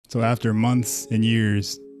So after months and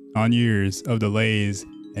years on years of delays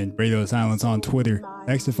and radio silence on Twitter,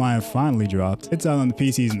 XDefiant finally dropped. It's out on the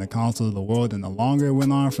PCs and the consoles of the world, and the longer it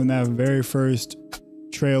went on from that very first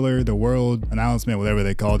trailer, the world announcement, whatever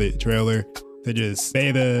they called it, trailer, to just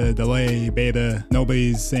beta, delay, beta,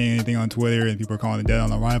 nobody's saying anything on Twitter and people are calling it dead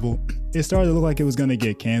on arrival, it started to look like it was going to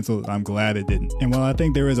get canceled. I'm glad it didn't. And while I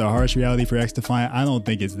think there is a harsh reality for XDefiant, I don't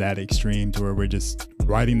think it's that extreme to where we're just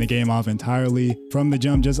writing the game off entirely from the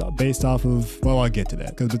jump just based off of, well, I'll get to that.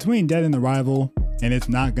 Because between dead and arrival and it's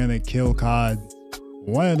not going to kill COD,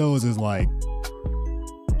 one of those is like,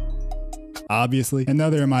 obviously.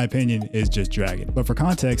 Another, in my opinion, is just Dragon. But for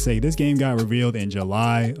context sake, this game got revealed in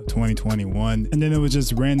July of 2021, and then it was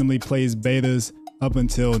just randomly placed betas up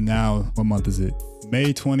until now. What month is it?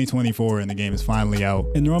 May 2024, and the game is finally out.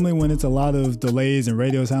 And normally when it's a lot of delays and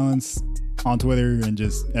radio silence on Twitter and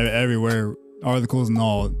just everywhere, articles and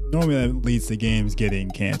all, normally that leads to games getting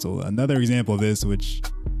canceled. Another example of this, which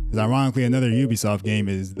is ironically another Ubisoft game,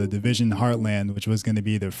 is the Division Heartland, which was going to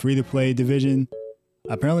be the free-to-play Division.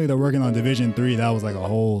 Apparently they're working on Division 3. That was like a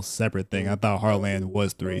whole separate thing. I thought Heartland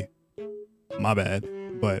was 3. My bad.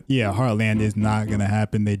 But yeah, Heartland is not gonna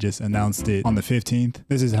happen. They just announced it on the 15th.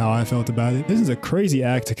 This is how I felt about it. This is a crazy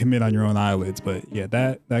act to commit on your own eyelids, but yeah,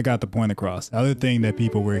 that got the point across. The other thing that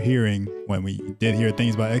people were hearing when we did hear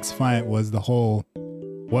things about XDefiant was the whole,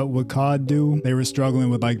 what would COD do? They were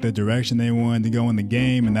struggling with like the direction they wanted to go in the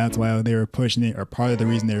game, and that's why they were pushing it, or part of the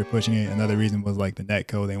reason they were pushing it. Another reason was like the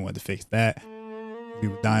netcode. They wanted to fix that.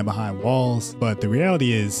 People dying behind walls. But the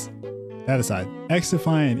reality is, that aside,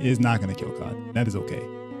 XDefiant is not going to kill COD. That is okay.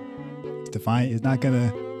 XDefiant is not going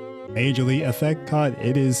to majorly affect COD.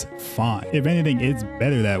 It is fine. If anything, it's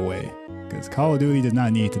better that way, because Call of Duty does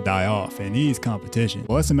not need to die off. It needs competition.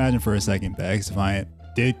 Well, let's imagine for a second that XDefiant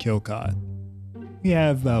did kill COD. We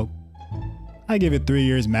have about, I give it 3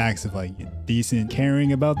 years max of like decent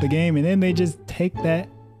caring about the game, and then they just take that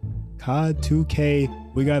COD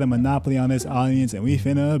 2K, we got a monopoly on this audience and we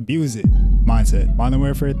finna abuse it mindset. Modern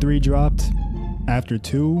Warfare 3 dropped after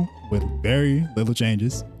 2 with very little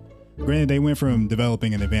changes. Granted, they went from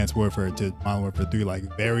developing an Advanced Warfare to Modern Warfare 3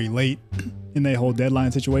 like very late in their whole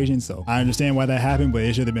deadline situation, so I understand why that happened, but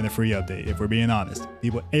it should have been a free update if we're being honest.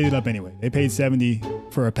 People ate it up anyway. They paid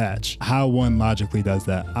 $70 for a patch. How one logically does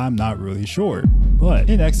that, I'm not really sure. But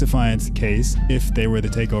in XDefiant's case, if they were to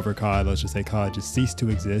take over COD, let's just say COD just ceased to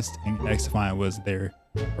exist and XDefiant was their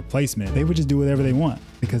replacement, they would just do whatever they want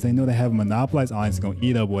because they know they have a monopolized audience going to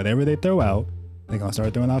eat up whatever they throw out. They're going to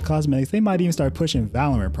start throwing out cosmetics. They might even start pushing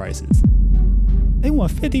Valorant prices. They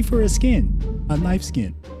want 50 for a skin, a knife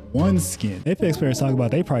skin, one skin. Apex players talk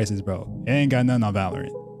about their prices, bro. They ain't got nothing on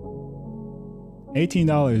Valorant.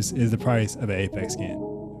 $18 is the price of an Apex skin.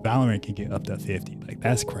 Valorant can get up to 50. Like,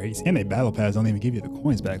 that's crazy. And they battle pass don't even give you the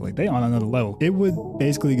coins back. Like, they on another level. It would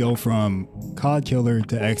basically go from COD killer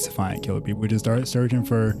to XDefiant killer. People would just start searching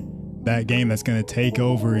for that game that's going to take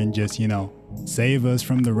over and just, you know, save us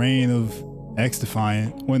from the reign of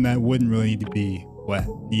XDefiant, when that wouldn't really need to be what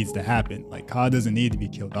needs to happen. Like, COD doesn't need to be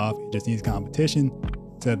killed off. It just needs competition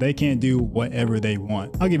so they can't do whatever they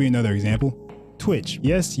want. I'll give you another example. Twitch.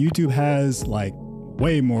 Yes, YouTube has like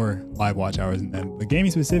way more live watch hours than them, but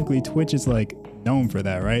gaming specifically, Twitch is like known for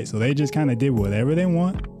that, right? So they just kind of did whatever they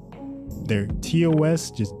want. Their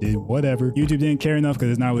TOS just did whatever. YouTube didn't care enough because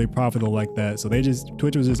it's not really profitable like that. So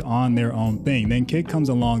Twitch was just on their own thing. Then Kick comes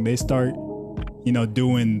along, they start, you know,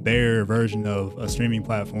 doing their version of a streaming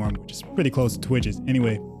platform, which is pretty close to Twitch's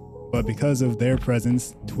anyway. But because of their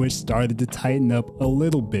presence, Twitch started to tighten up a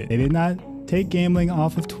little bit. They did not take gambling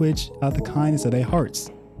off of Twitch out the kindness of their hearts.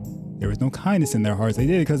 There was no kindness in their hearts. They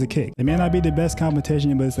did it because of Kick. It may not be the best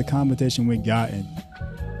competition, but it's the competition we got. And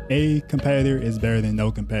a competitor is better than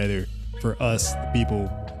no competitor for us, the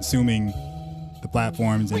people consuming the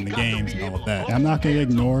platforms and the games and all of that. And I'm not going to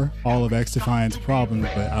ignore all of XDefiant's problems,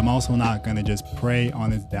 but I'm also not going to just prey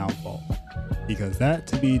on its downfall, because that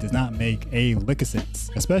to me does not make a lick of sense,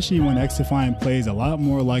 especially when XDefiant plays a lot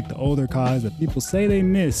more like the older CODs that people say they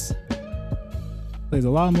miss. Plays a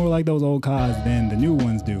lot more like those old CODs than the new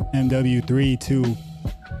ones do. MW3, 2,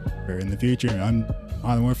 or in the future,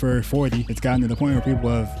 Modern Warfare 40, it's gotten to the point where people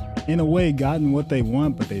have, in a way, gotten what they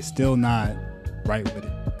want, but they're still not right with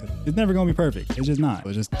it. It's never gonna be perfect. It's just not.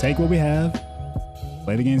 Let's just take what we have,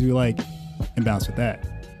 play the games we like, and bounce with that.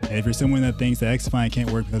 And if you're someone that thinks that XDefiant can't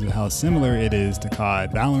work because of how similar it is to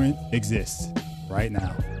COD, Valorant exists right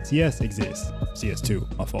now. CS exists.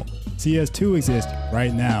 CS2, my fault. CS2 exists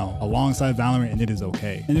right now alongside Valorant, and it is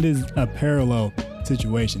okay. And it is a parallel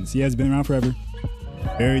situation. CS has been around forever.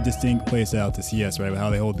 Very distinct playstyle to CS, right? With how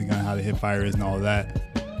they hold the gun, how the hip fire is, and all of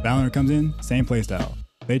that. Valorant comes in, same playstyle.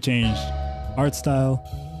 They changed art style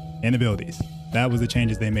and abilities. That was the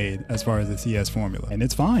changes they made as far as the CS formula. And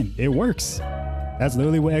it's fine, it works. That's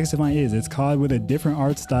literally what XDefiant is. It's COD with a different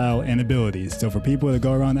art style and abilities. So for people to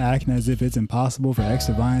go around acting as if it's impossible for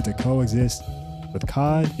XDefiant to coexist with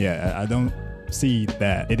COD, yeah, I don't see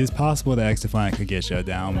that. It is possible that XDefiant could get shut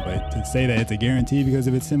down, but to say that it's a guarantee because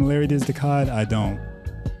of its similarities to COD, I don't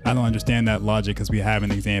understand that logic, because we have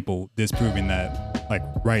an example disproving that, like,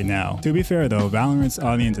 right now. To be fair though, Valorant's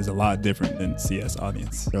audience is a lot different than CS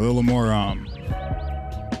audience. They're a little more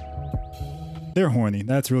they're horny.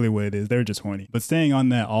 That's really what it is. They're just horny. But staying on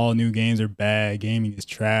that all new games are bad, gaming is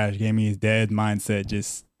trash, gaming is dead mindset,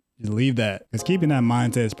 just leave that. Because keeping that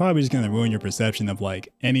mindset is probably just going to ruin your perception of like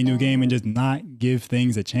any new game and just not give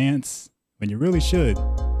things a chance when you really should.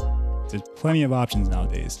 There's plenty of options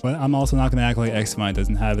nowadays. But I'm also not going to act like XDefiant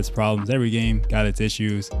doesn't have its problems. Every game got its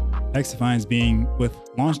issues. XDefiant's being, with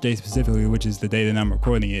launch day specifically, which is the day that I'm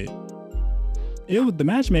recording it, the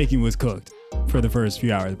matchmaking was cooked for the first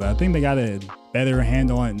few hours, but I think they got a better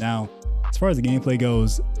handle on it now. As far as the gameplay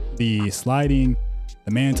goes, the sliding,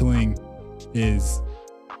 the mantling is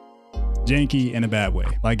janky in a bad way.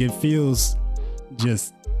 Like, it feels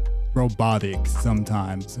just robotic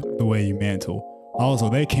sometimes, the way you mantle. Also,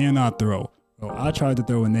 they cannot throw. So I tried to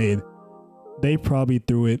throw a nade. They probably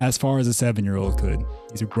threw it as far as a 7-year-old could.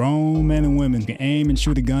 These are grown men and women who can aim and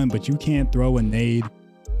shoot a gun, but you can't throw a nade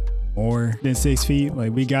more than 6 feet.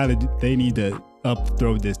 Like, they need to up the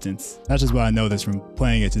throw distance. That's just what I noticed from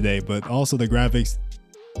playing it today. But also the graphics,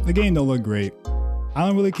 the game don't look great. I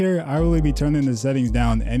don't really care. I really be turning the settings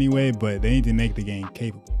down anyway, but they need to make the game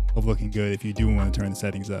capable of looking good if you do want to turn the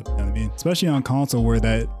settings up, you know what I mean? Especially on console where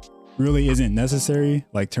that really isn't necessary,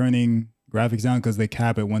 like turning graphics down, because they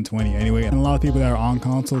cap at 120 anyway. And a lot of people that are on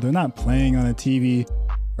console, they're not playing on a TV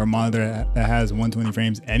or monitor that has 120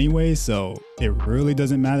 frames anyway, so it really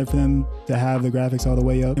doesn't matter for them to have the graphics all the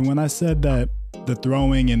way up. And when I said that the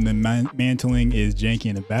throwing and the mantling is janky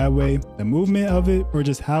in a bad way, the movement of it, or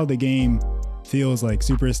just how the game feels like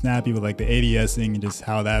super snappy with like the ADSing and just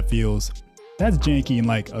how that feels, that's janky in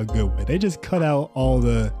like a good way. They just cut out all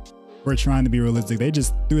the we're trying to be realistic. They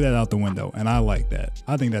just threw that out the window, and I like that.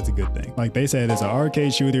 I think that's a good thing. Like they said, it's an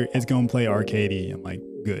arcade shooter, it's gonna play arcadey. I'm like,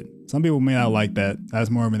 good. Some people may not like that. That's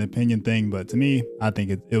more of an opinion thing, but to me, I think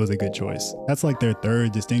it was a good choice. That's like their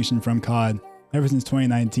third distinction from COD. Ever since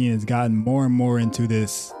 2019, it's gotten more and more into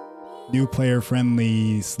this new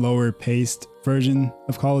player-friendly, slower-paced version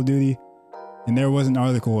of Call of Duty. And there was an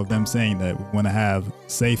article of them saying that we want to have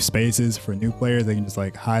safe spaces for new players. They can just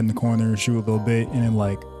like hide in the corner, shoot a little bit, and then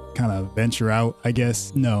like kind of venture out, I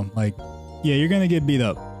guess. No, like, yeah, you're gonna get beat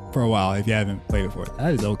up for a while if you haven't played before.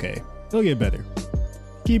 That is okay. You'll get better.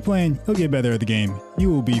 Keep playing, you'll get better at the game. You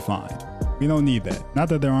will be fine. We don't need that. Not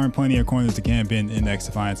that there aren't plenty of corners to camp in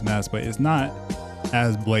XDefiant's maps, but it's not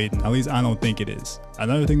as blatant. At least I don't think it is.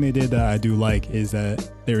 Another thing they did that I do like is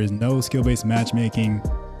that there is no skill-based matchmaking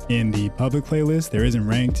in the public playlist. There isn't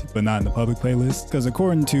ranked, but not in the public playlist. Because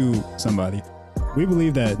according to somebody, we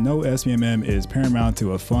believe that no SBMM is paramount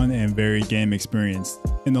to a fun and varied game experience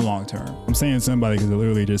in the long term. I'm saying somebody because it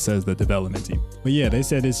literally just says the development team. But yeah, they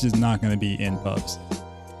said it's just not going to be in pubs.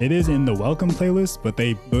 It is in the welcome playlist, but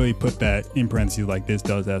they really put that in parentheses like this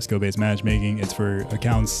does have skill-based matchmaking. It's for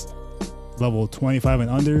accounts level 25 and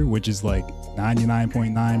under, which is like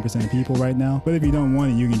 99.9% of people right now. But if you don't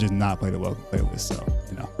want it, you can just not play the welcome playlist. So,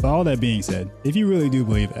 you know. But all that being said, if you really do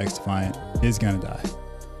believe XDefiant is gonna die,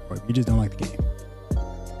 or if you just don't like the game,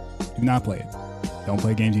 do not play it. Don't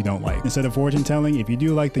play games you don't like. Instead of fortune telling, if you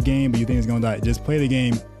do like the game but you think it's gonna die, just play the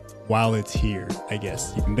game while it's here, I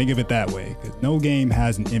guess. You can think of it that way, because no game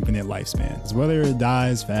has an infinite lifespan. It's whether it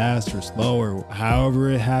dies fast or slow or however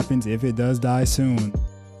it happens, if it does die soon,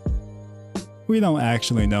 we don't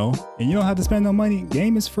actually know. And you don't have to spend no money.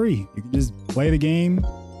 Game is free. You can just play the game,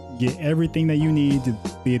 get everything that you need to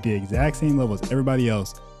be at the exact same level as everybody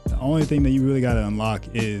else. The only thing that you really got to unlock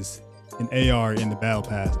is an AR in the battle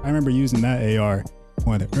pass. I remember using that AR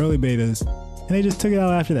on the early betas, and they just took it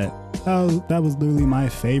out after that. That was literally my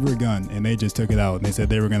favorite gun, and they just took it out and they said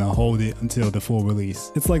they were gonna hold it until the full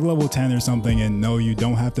release. It's like level 10 or something, and no, you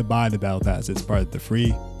don't have to buy the battle pass. It's part of the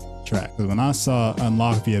free track. Because when I saw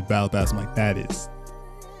unlock via battle pass, I'm like, that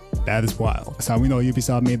is wild. That's how we know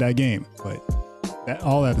Ubisoft made that game. But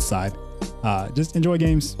all that aside, just enjoy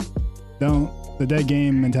games. The dead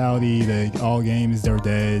game mentality, all games are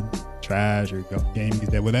dead, trash, or game is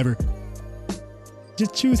dead, whatever.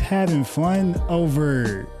 Just choose having fun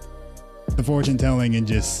over the fortune telling and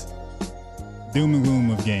just doom and gloom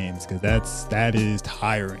of games, because that is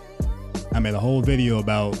tiring. I made a whole video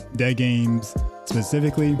about dead games,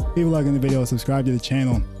 specifically. Leave a like on the video, subscribe to the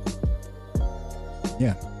channel.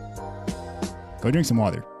 Yeah. Go drink some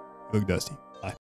water. You look dusty.